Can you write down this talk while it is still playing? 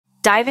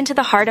Dive into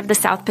the heart of the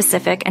South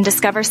Pacific and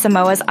discover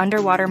Samoa's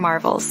underwater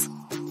marvels.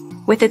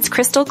 With its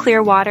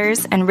crystal-clear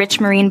waters and rich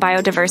marine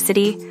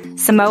biodiversity,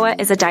 Samoa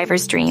is a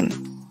diver's dream.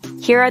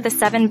 Here are the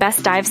 7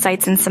 best dive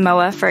sites in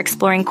Samoa for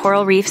exploring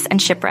coral reefs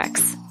and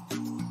shipwrecks.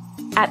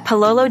 At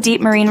Palolo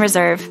Deep Marine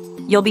Reserve,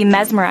 you'll be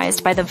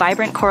mesmerized by the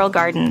vibrant coral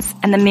gardens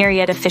and the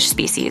myriad of fish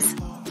species.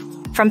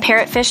 From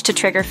parrotfish to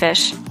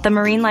triggerfish, the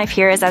marine life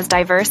here is as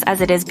diverse as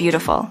it is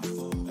beautiful.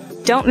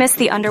 Don't miss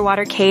the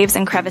underwater caves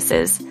and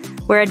crevices,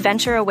 where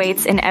adventure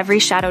awaits in every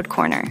shadowed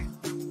corner.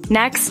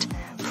 Next,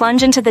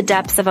 plunge into the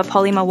depths of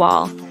Apolima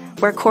Wall,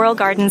 where coral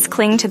gardens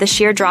cling to the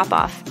sheer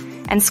drop-off,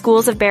 and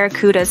schools of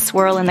barracudas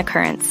swirl in the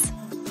currents.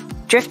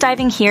 Drift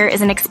diving here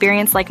is an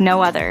experience like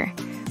no other,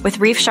 with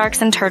reef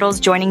sharks and turtles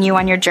joining you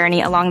on your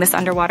journey along this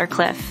underwater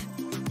cliff.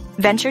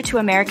 Venture to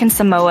American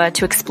Samoa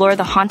to explore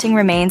the haunting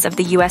remains of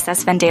the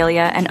USS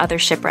Vandalia and other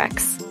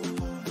shipwrecks.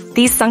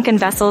 These sunken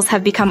vessels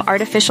have become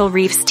artificial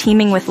reefs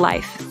teeming with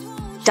life.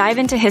 Dive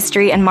into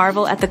history and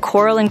marvel at the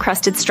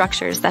coral-encrusted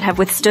structures that have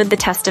withstood the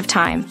test of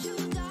time.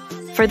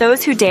 For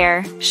those who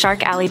dare,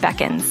 Shark Alley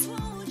beckons.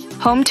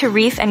 Home to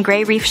reef and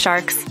gray reef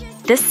sharks,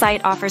 this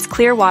site offers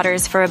clear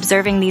waters for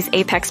observing these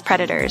apex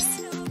predators.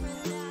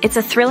 It's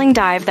a thrilling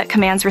dive that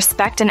commands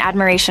respect and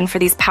admiration for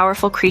these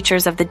powerful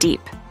creatures of the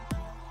deep.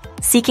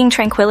 Seeking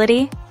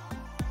tranquility?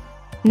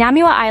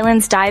 Namua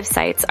Island's dive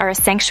sites are a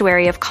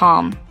sanctuary of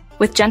calm,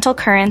 with gentle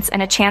currents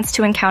and a chance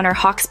to encounter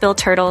hawksbill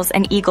turtles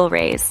and eagle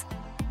rays.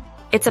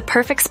 It's a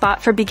perfect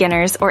spot for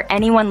beginners or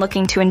anyone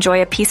looking to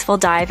enjoy a peaceful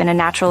dive in a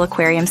natural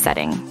aquarium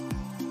setting.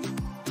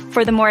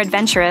 For the more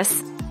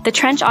adventurous, the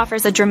trench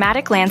offers a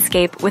dramatic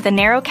landscape with a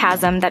narrow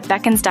chasm that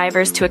beckons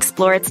divers to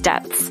explore its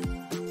depths.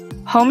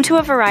 Home to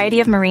a variety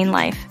of marine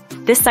life,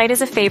 this site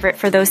is a favorite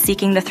for those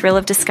seeking the thrill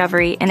of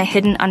discovery in a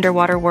hidden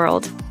underwater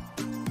world.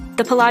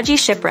 The Pelagi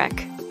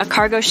Shipwreck, a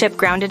cargo ship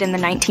grounded in the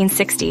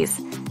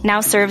 1960s,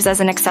 now serves as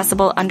an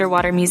accessible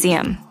underwater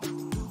museum.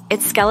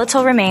 Its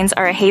skeletal remains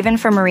are a haven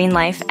for marine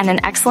life and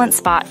an excellent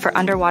spot for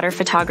underwater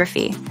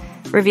photography,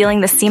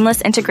 revealing the seamless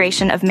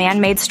integration of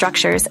man-made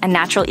structures and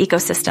natural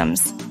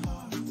ecosystems.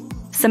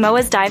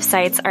 Samoa's dive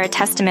sites are a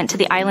testament to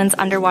the island's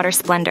underwater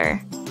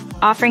splendor,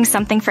 offering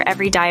something for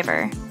every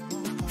diver.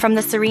 From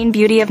the serene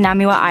beauty of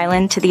Namua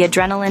Island to the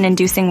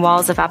adrenaline-inducing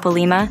walls of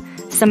Apolima,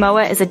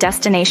 Samoa is a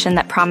destination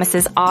that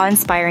promises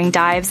awe-inspiring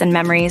dives and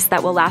memories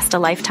that will last a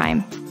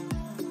lifetime.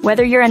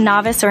 Whether you're a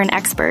novice or an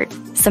expert,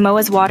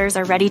 Samoa's waters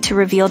are ready to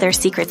reveal their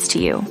secrets to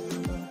you.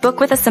 Book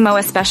with a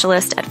Samoa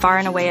specialist at Far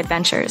and Away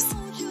Adventures.